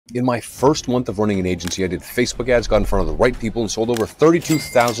In my first month of running an agency, I did Facebook ads, got in front of the right people, and sold over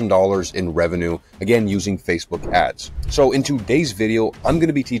 $32,000 in revenue, again, using Facebook ads. So in today's video, I'm going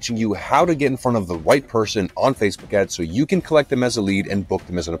to be teaching you how to get in front of the right person on Facebook ads so you can collect them as a lead and book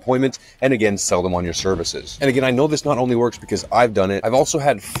them as an appointment, and again, sell them on your services. And again, I know this not only works because I've done it, I've also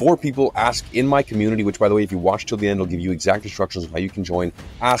had 4 people ask in my community, which by the way, if you watch till the end, I'll give you exact instructions on how you can join.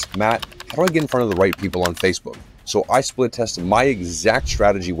 Ask Matt, how do I get in front of the right people on Facebook? So I split tested my exact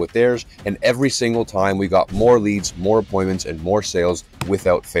strategy with theirs, and every single time we got more leads, more appointments, and more sales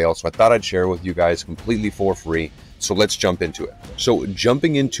without fail. So I thought I'd share with you guys completely for free. So let's jump into it. So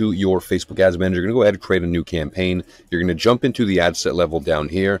jumping into your Facebook Ads Manager, you're gonna go ahead and create a new campaign. You're gonna jump into the ad set level down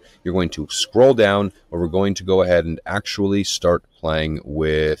here. You're going to scroll down, or we're going to go ahead and actually start playing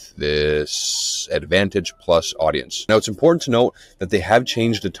with this Advantage Plus audience. Now it's important to note that they have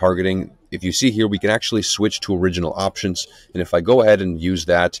changed the targeting. If you see here, we can actually switch to original options. And if I go ahead and use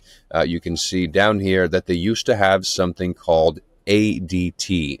that, you can see down here that they used to have something called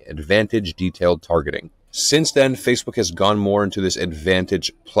ADT, Advantage Detailed Targeting. Since then, Facebook has gone more into this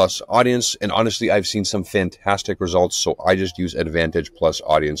Advantage Plus audience, and honestly, I've seen some fantastic results, so I just use Advantage Plus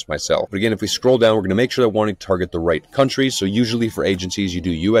audience myself. But again, if we scroll down, we're going to make sure that we want to target the right countries. So usually for agencies, you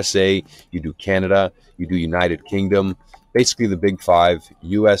do USA, you do Canada, you do United Kingdom, basically the big 5,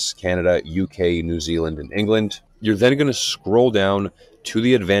 US, Canada, UK, New Zealand, and England. You're then going to scroll down to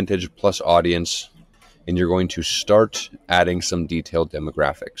the Advantage Plus audience, and you're going to start adding some detailed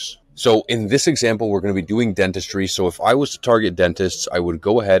demographics. So in this example, we're going to be doing dentistry. So if I was to target dentists, I would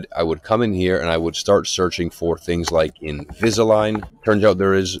go ahead, I would come in here and I would start searching for things like Invisalign. Turns out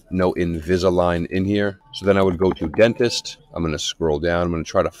there is no Invisalign in here. So then I would go to dentist. I'm going to scroll down. I'm going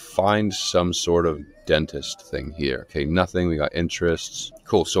to try to find some sort of dentist thing here. Okay, nothing. We got interests.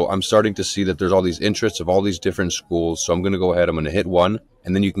 Cool. So I'm starting to see that there's all these interests of all these different schools. So I'm going to go ahead. I'm going to hit one.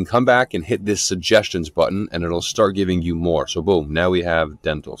 And then you can come back and hit this suggestions button and it'll start giving you more. So boom, now we have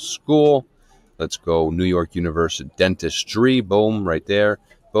dental school. Let's go New York University dentistry. Boom, right there.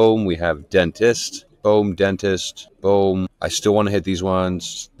 Boom, we have dentist. Boom, dentist. Boom. I still want to hit these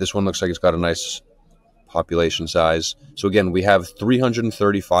ones. This one looks like it's got a nice population size. So again, we have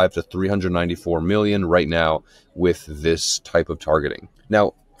 335 to 394 million right now with this type of targeting.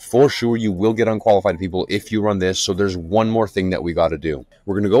 Now, for sure, you will get unqualified people if you run this. So there's one more thing that we got to do.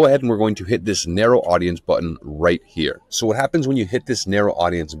 We're going to go ahead and we're going to hit this narrow audience button right here. So what happens when you hit this narrow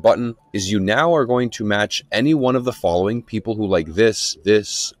audience button is you now are going to match any one of the following people who like this,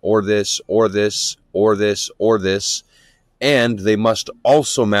 this, or this, or this, or this, or this. And they must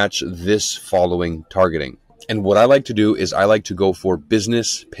also match this following targeting. And what I like to do is I like to go for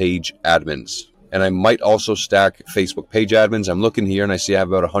business page admins. And I might also stack Facebook page admins. I'm looking here and I see I have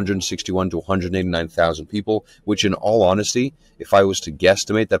about 161 to 189,000 people, which in all honesty, if I was to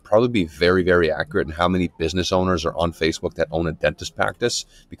guesstimate, that'd probably be very, very accurate in how many business owners are on Facebook that own a dentist practice,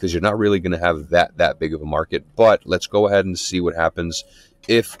 because you're not really going to have that big of a market. But let's go ahead and see what happens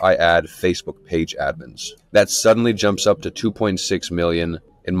if I add Facebook page admins. That suddenly jumps up to 2.6 million.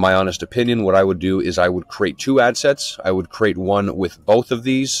 In my honest opinion, what I would do is I would create 2 ad sets. I would create one with both of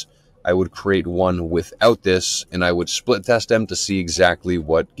these. I would create one without this, and I would split test them to see exactly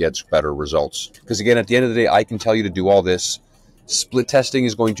what gets better results. Because again, at the end of the day, I can tell you to do all this. Split testing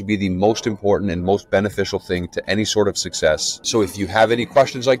is going to be the most important and most beneficial thing to any sort of success. So if you have any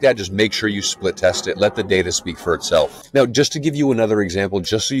questions like that, just make sure you split test it. Let the data speak for itself. Now, just to give you another example,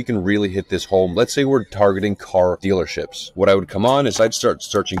 just so you can really hit this home, let's say we're targeting car dealerships. What I would come on is I'd start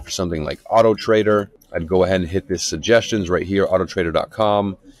searching for something like Auto Trader. I'd go ahead and hit this suggestions right here,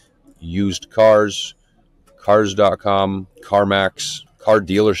 autotrader.com. Used cars, cars.com, CarMax, car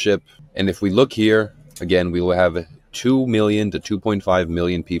dealership. And if we look here, again, we will have 2 million to 2.5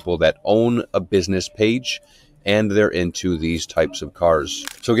 million people that own a business page, and they're into these types of cars.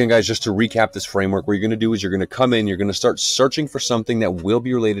 So again, guys, just to recap this framework, what you're going to do is you're going to come in, you're going to start searching for something that will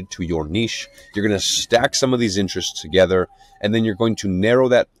be related to your niche. You're going to stack some of these interests together, and then you're going to narrow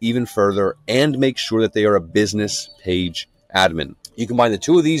that even further and make sure that they are a business page admin. You combine the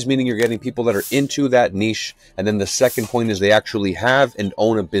 2 of these, meaning you're getting people that are into that niche. And then the second point is they actually have and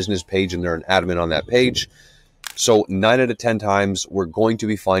own a business page and they're an admin on that page. So 9 out of 10 times, we're going to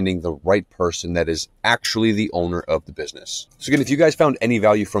be finding the right person that is actually the owner of the business. So again, if you guys found any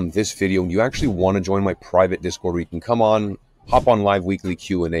value from this video and you actually want to join my private Discord where you can come on, hop on live weekly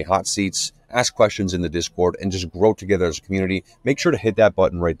Q&A hot seats, ask questions in the Discord, and just grow together as a community, make sure to hit that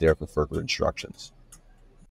button right there for further instructions.